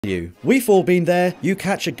We've all been there. You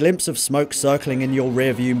catch a glimpse of smoke circling in your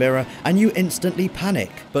rearview mirror and you instantly panic.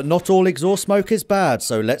 But not all exhaust smoke is bad,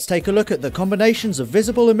 so let's take a look at the combinations of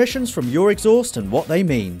visible emissions from your exhaust and what they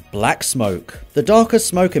mean. Black smoke. The darker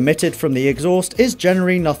smoke emitted from the exhaust is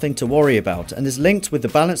generally nothing to worry about and is linked with the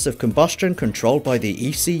balance of combustion controlled by the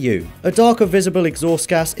ECU. A darker visible exhaust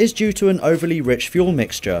gas is due to an overly rich fuel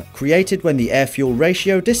mixture, created when the air-fuel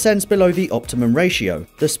ratio descends below the optimum ratio.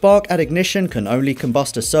 The spark at ignition can only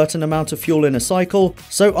combust a certain amount of fuel in a cycle,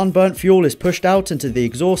 so unburnt fuel is pushed out into the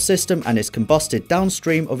exhaust system and is combusted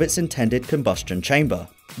downstream of its intended combustion chamber.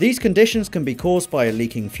 These conditions can be caused by a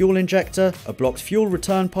leaking fuel injector, a blocked fuel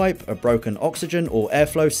return pipe, a broken oxygen or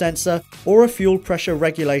airflow sensor, or a fuel pressure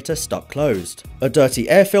regulator stuck closed. A dirty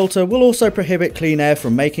air filter will also prohibit clean air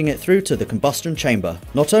from making it through to the combustion chamber.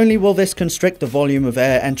 Not only will this constrict the volume of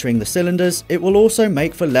air entering the cylinders, it will also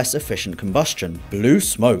make for less efficient combustion. Blue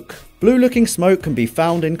smoke. Blue-looking smoke can be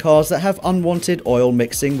found in cars that have unwanted oil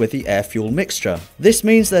mixing with the air-fuel mixture. This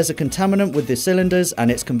means there's a contaminant with the cylinders and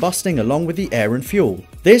it's combusting along with the air and fuel.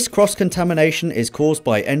 This cross-contamination is caused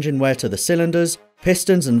by engine wear to the cylinders,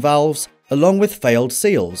 pistons and valves, along with failed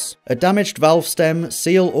seals. A damaged valve stem,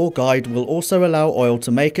 seal or guide will also allow oil to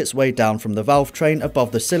make its way down from the valve train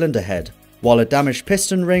above the cylinder head, while a damaged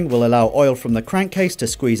piston ring will allow oil from the crankcase to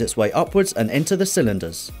squeeze its way upwards and into the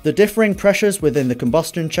cylinders. The differing pressures within the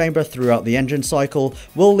combustion chamber throughout the engine cycle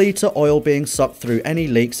will lead to oil being sucked through any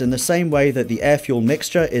leaks in the same way that the air-fuel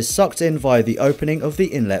mixture is sucked in via the opening of the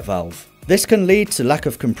inlet valve. This can lead to lack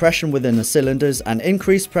of compression within the cylinders and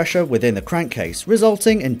increased pressure within the crankcase,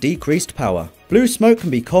 resulting in decreased power. Blue smoke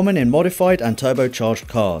can be common in modified and turbocharged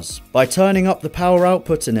cars. By turning up the power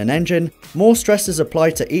output in an engine, more stress is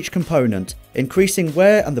applied to each component, increasing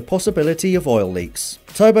wear and the possibility of oil leaks.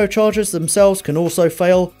 Turbochargers themselves can also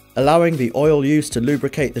fail, allowing the oil used to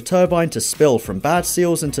lubricate the turbine to spill from bad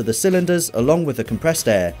seals into the cylinders along with the compressed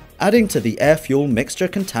air, adding to the air-fuel mixture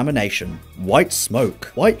contamination. White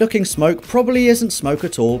smoke. White-looking smoke probably isn't smoke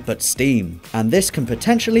at all, but steam. And this can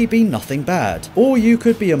potentially be nothing bad. Or you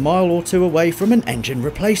could be a mile or two away from an engine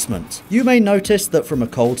replacement. You may notice that from a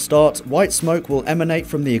cold start, white smoke will emanate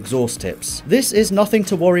from the exhaust tips. This is nothing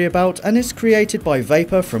to worry about and is created by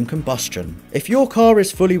vapor from combustion. If your car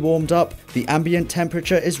is fully warmed up, the ambient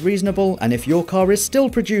temperature is reasonable, and if your car is still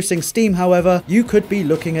producing steam however, you could be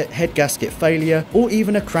looking at head gasket failure or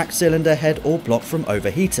even a cracked cylinder head or block from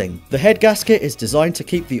overheating. The head gasket is designed to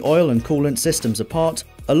keep the oil and coolant systems apart,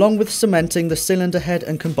 along with cementing the cylinder head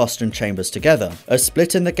and combustion chambers together. A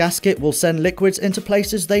split in the gasket will send liquids into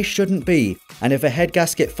places they shouldn't be, and if a head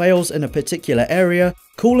gasket fails in a particular area,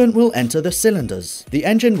 coolant will enter the cylinders. The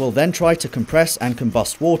engine will then try to compress and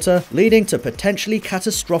combust water, leading to potentially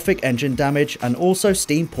catastrophic engine damage and also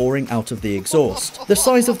steam pouring out of the exhaust. The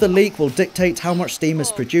size of the leak will dictate how much steam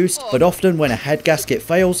is produced, but often when a head gasket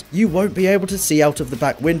fails, you won't be able to see out of the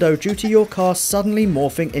back window due to your car suddenly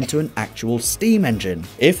morphing into an actual steam engine.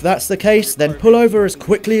 If that's the case, then pull over as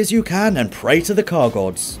quickly as you can and pray to the car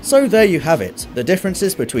gods. So there you have it, the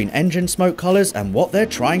differences between engine smoke colours and what they're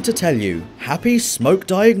trying to tell you. Happy smoke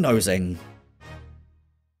diagnosing.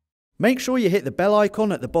 Make sure you hit the bell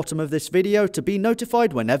icon at the bottom of this video to be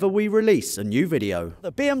notified whenever we release a new video.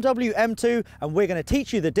 The BMW M2, and we're going to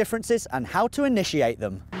teach you the differences and how to initiate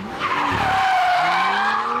them.